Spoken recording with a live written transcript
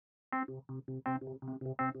This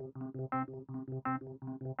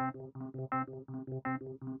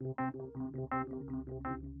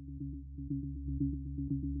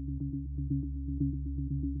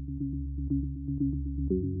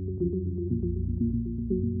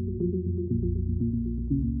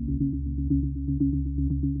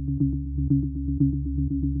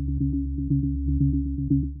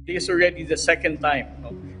is already the second time.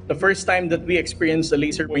 No? The first time that we experienced the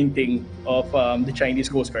laser pointing of the Chinese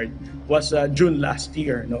Coast Guard was June last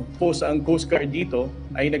year. No? Post ang Coast Guard dito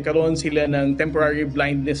ay nagkaroon sila ng temporary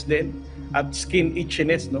blindness din at skin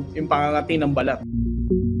itchiness, no? Yung pangangati ng balat.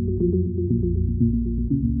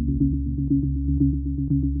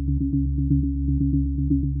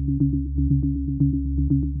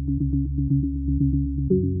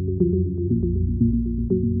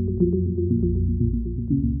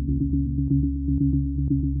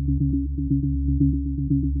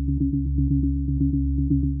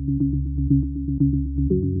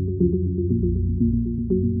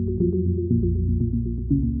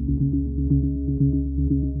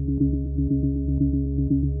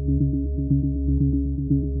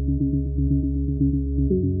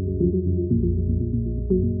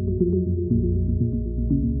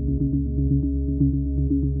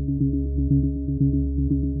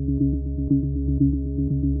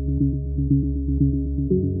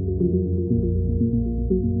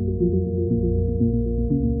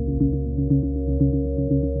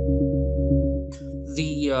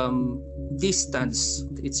 Distance,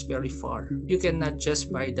 it's very far. You cannot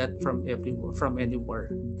just buy that from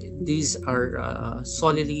anywhere. These are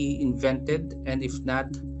solidly invented, and if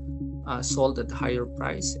not sold at a higher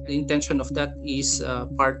price. The intention of that is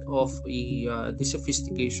part of the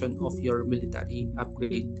sophistication of your military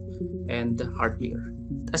upgrade and hardware.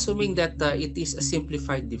 Assuming that it is a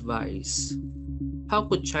simplified device, how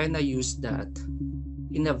could China use that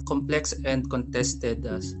in a complex and contested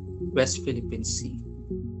West Philippine Sea,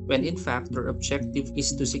 when in fact their objective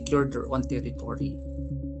is to secure their own territory?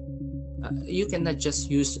 You cannot just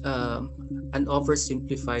use an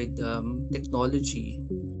oversimplified technology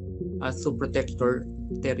to protect your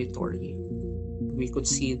territory. We could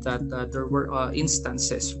see that there were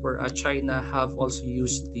instances where China have also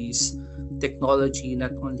used this technology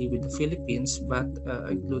not only with the Philippines but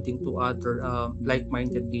including to other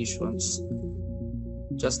like-minded nations.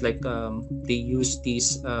 Just like they used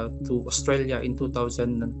this to Australia in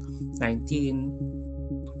 2019,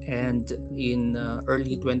 and in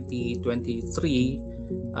early 2023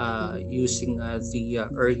 using the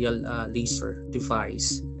aerial laser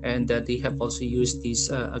device, and they have also used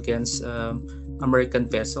this against American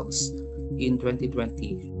vessels in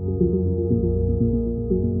 2020.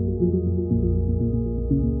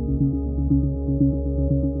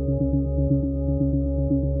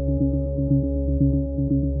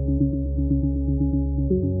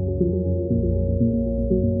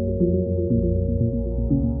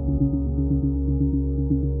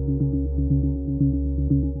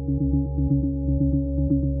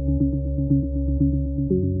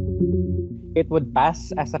 It would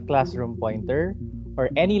pass as a classroom pointer or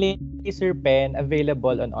any laser pen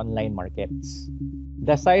available on online markets.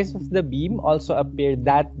 The size of the beam also appeared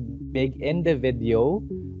that big in the video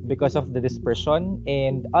because of the dispersion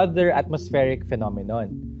and other atmospheric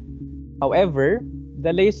phenomenon. However,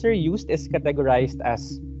 the laser used is categorized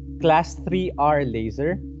as Class 3R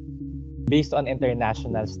laser based on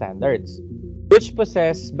international standards, which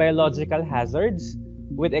possess biological hazards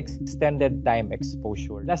with extended time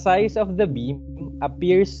exposure. The size of the beam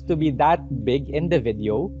appears to be that big in the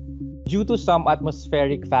video due to some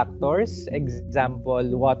atmospheric factors, example,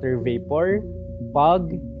 water vapor,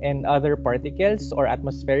 fog, and other particles or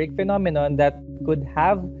atmospheric phenomenon that could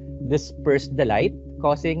have dispersed the light,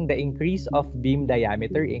 causing the increase of beam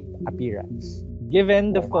diameter in appearance.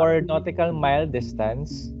 Given the 4 nautical mile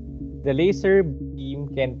distance, the laser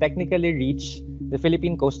beam can technically reach the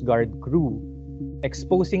Philippine Coast Guard crew,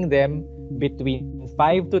 exposing them between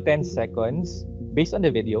 5 to 10 seconds, based on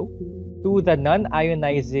the video, to the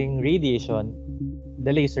non-ionizing radiation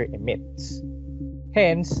the laser emits.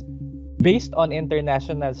 Hence, based on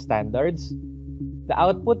international standards, the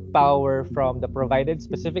output power from the provided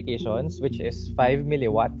specifications, which is 5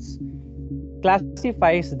 milliwatts,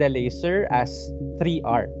 classifies the laser as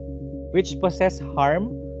 3R, which possess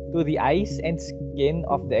harm to the eyes and skin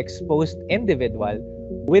of the exposed individual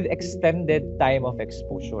with extended time of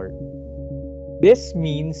exposure. This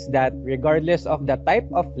means that regardless of the type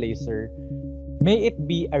of laser, may it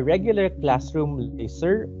be a regular classroom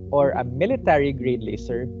laser or a military-grade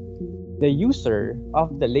laser, the user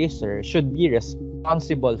of the laser should be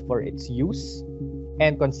responsible for its use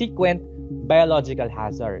and consequent biological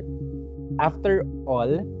hazard. After all,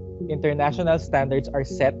 international standards are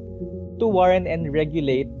set to warn and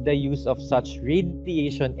regulate the use of such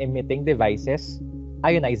radiation-emitting devices,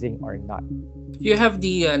 ionizing or not. You have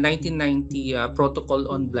the 1990 Protocol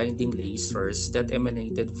on Blinding Lasers that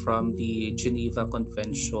emanated from the Geneva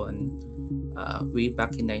Convention way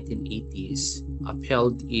back in 1980s,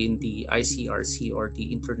 upheld in the ICRC, or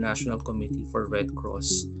the International Committee for Red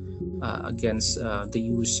Cross, against the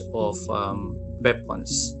use of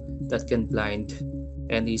weapons that can blind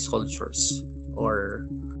any soldiers or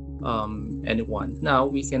anyone. Now,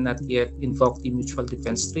 we cannot yet invoke the Mutual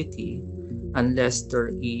Defense Treaty unless there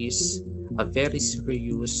is a very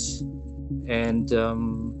serious and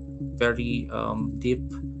very deep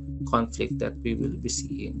conflict that we will be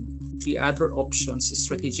seeing. The other options,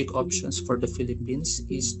 strategic options for the Philippines,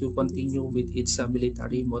 is to continue with its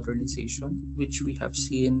military modernization, which we have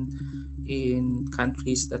seen in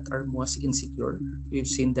countries that are most insecure. We've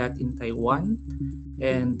seen that in Taiwan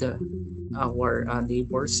and our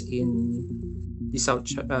neighbors in the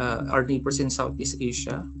our neighbors in Southeast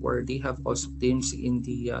Asia, where they have also claims in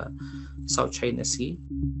the South China Sea.